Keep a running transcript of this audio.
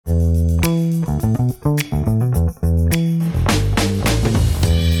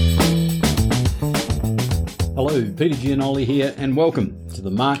Peter Giannoli here, and welcome to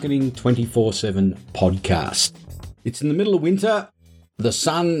the Marketing 24/7 podcast. It's in the middle of winter. The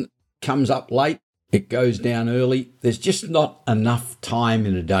sun comes up late. It goes down early. There's just not enough time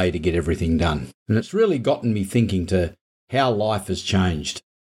in a day to get everything done. And it's really gotten me thinking to how life has changed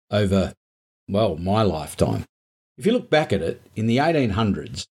over, my lifetime. If you look back at it, in the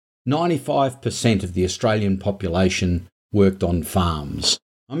 1800s, 95% of the Australian population worked on farms.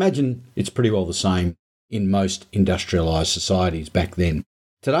 I imagine it's pretty well the same in most industrialised societies back then.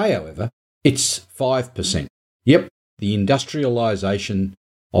 Today, however, it's 5%. Yep, the industrialisation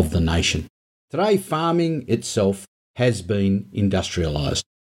of the nation. Today, farming itself has been industrialised,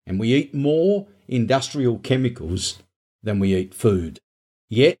 and we eat more industrial chemicals than we eat food.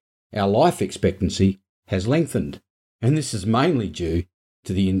 Yet, our life expectancy has lengthened, and this is mainly due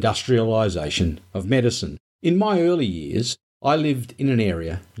to the industrialisation of medicine. In my early years, I lived in an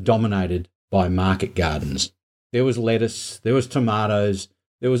area dominated by market gardens. There was lettuce, there was tomatoes,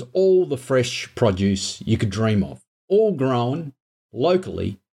 there was all the fresh produce you could dream of, all grown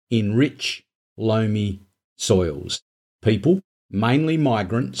locally in rich, loamy soils. People, mainly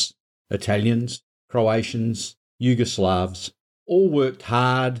migrants, Italians, Croatians, Yugoslavs, all worked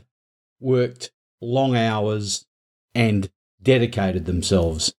hard, worked long hours, and dedicated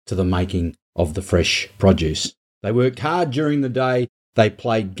themselves to the making of the fresh produce. They worked hard during the day. They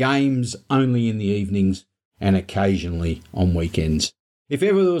played games only in the evenings and occasionally on weekends. If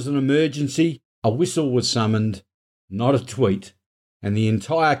ever there was an emergency, a whistle was summoned, not a tweet, and the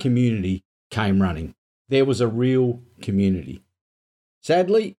entire community came running. There was a real community.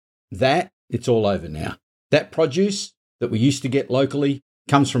 Sadly, it's all over now. That produce that we used to get locally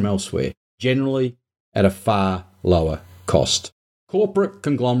comes from elsewhere, generally at a far lower cost. Corporate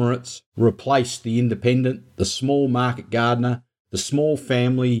conglomerates replaced the independent, the small market gardener, the small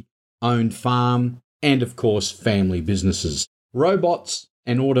family-owned farm, and of course, family businesses. Robots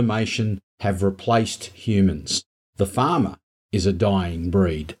and automation have replaced humans. The farmer is a dying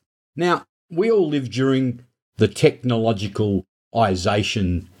breed. Now, we all live during the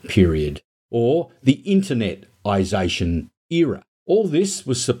technologicalization period, or the internetization era. All this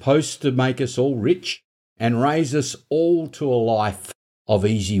was supposed to make us all rich and raise us all to a life of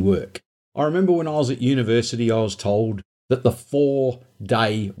easy work. I remember when I was at university, I was told that the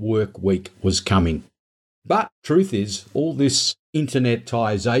 4-day work week was coming. But truth is, all this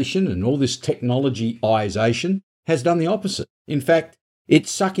internetization and all this technologyization has done the opposite. In fact, it's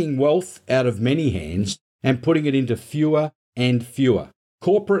sucking wealth out of many hands and putting it into fewer and fewer.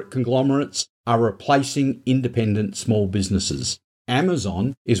 Corporate conglomerates are replacing independent small businesses.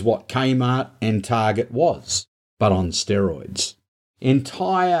 Amazon is what Kmart and Target was, but on steroids.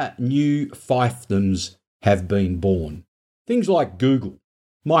 Entire new fiefdoms have been born. Things like Google,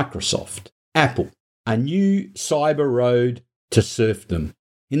 Microsoft, Apple, a new cyber road to serfdom.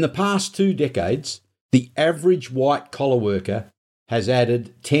 In the past 2 decades, the average white-collar worker has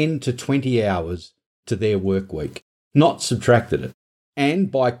added 10 to 20 hours to their work week, not subtracted it.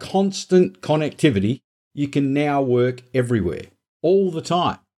 And by constant connectivity, you can now work everywhere, all the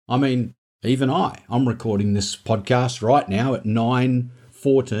time. I mean, even I'm recording this podcast right now at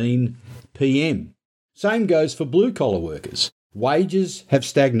 9:14 p.m. Same goes for blue-collar workers. Wages have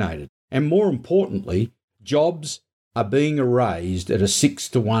stagnated, and more importantly, jobs are being erased at a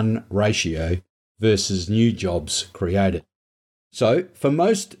 6-to-1 ratio versus new jobs created. So, for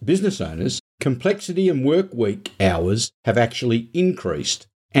most business owners, complexity and work week hours have actually increased,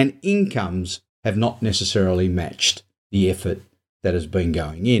 and incomes have not necessarily matched the effort that has been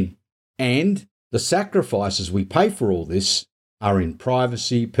going in. And the sacrifices we pay for all this are in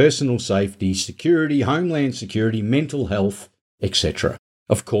privacy, personal safety, security, homeland security, mental health, etc.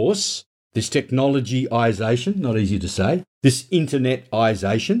 Of course, this technologyization, not easy to say, this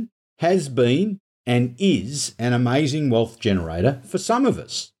internetization has been and is an amazing wealth generator for some of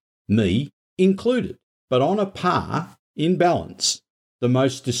us, me included. But on a par, in balance, the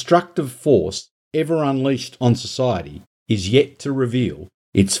most destructive force ever unleashed on society is yet to reveal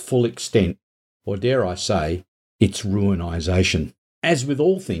its full extent, or dare I say, its ruinization. As with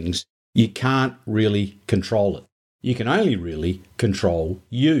all things, you can't really control it. You can only really control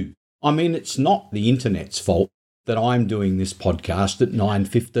you. I mean, it's not the internet's fault that I'm doing this podcast at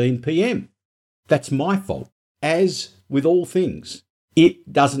 9:15 p.m. That's my fault. As with all things,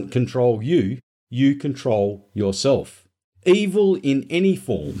 it doesn't control you, you control yourself. Evil in any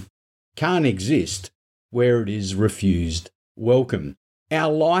form can't exist where it is refused welcome.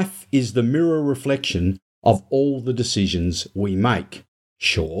 Our life is the mirror reflection of all the decisions we make.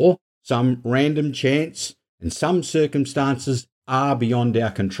 Sure, some random chance and some circumstances are beyond our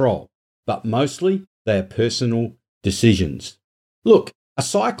control, but mostly they are personal decisions. Look, a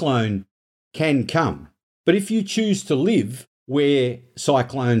cyclone can come, but if you choose to live where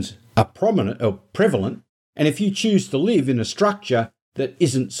cyclones are prominent or prevalent, and if you choose to live in a structure that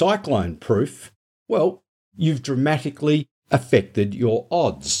isn't cyclone proof, well, you've dramatically affected your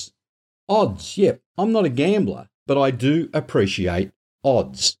odds. Odds, yep, I'm not a gambler, but I do appreciate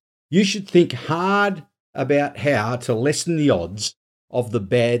odds. You should think hard about how to lessen the odds of the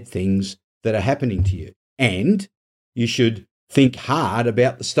bad things that are happening to you. And you should think hard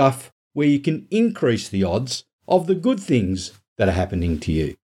about the stuff where you can increase the odds of the good things that are happening to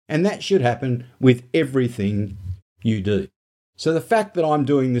you. And that should happen with everything you do. So the fact that I'm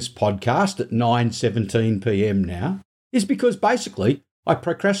doing this podcast at 9:17 p.m. now is because basically I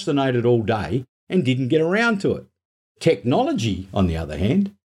procrastinated all day and didn't get around to it. Technology, on the other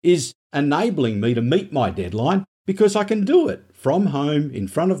hand, is enabling me to meet my deadline because I can do it from home in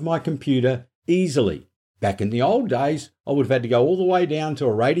front of my computer easily. Back in the old days, I would have had to go all the way down to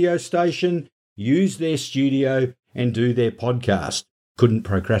a radio station, use their studio and do their podcast. Couldn't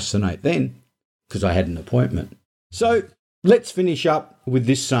procrastinate then because I had an appointment. So let's finish up with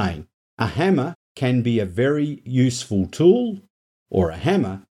this saying. A hammer can be a very useful tool, or a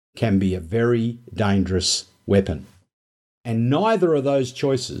hammer can be a very dangerous weapon. And neither of those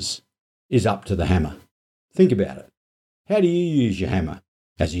choices is up to the hammer. Think about it. How do you use your hammer?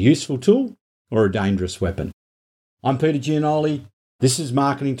 As a useful tool or a dangerous weapon? I'm Peter Giannoli. This is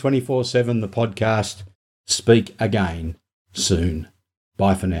Marketing 24/7, the podcast. Speak again soon.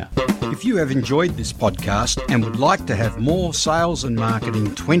 Bye for now. If you have enjoyed this podcast and would like to have more sales and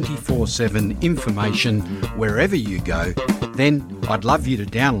marketing 24/7 information wherever you go, then I'd love you to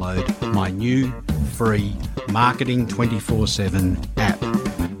download my new free Marketing 24/7 app.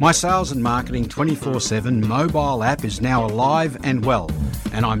 My Sales and Marketing 24/7 mobile app is now alive and well,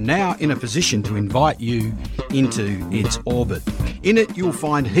 and I'm now in a position to invite you into its orbit. In it, you'll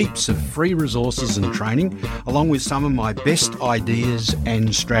find heaps of free resources and training, along with some of my best ideas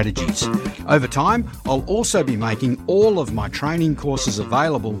and strategies. Over time, I'll also be making all of my training courses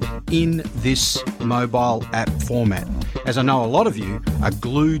available in this mobile app format, as I know a lot of you are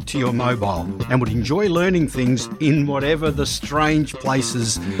glued to your mobile and would enjoy learning things in whatever the strange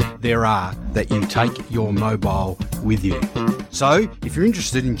places there are that you take your mobile with you. So, if you're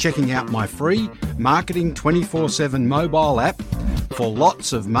interested in checking out my free Marketing 24/7 mobile app for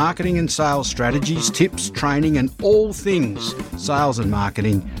lots of marketing and sales strategies, tips, training, and all things sales and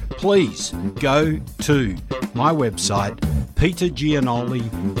marketing, please go to my website,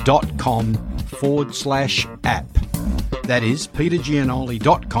 petergiannoli.com/app. That is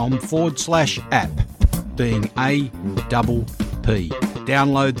petergiannoli.com/app, being APP.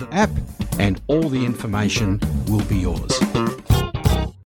 Download the app and all the information will be yours.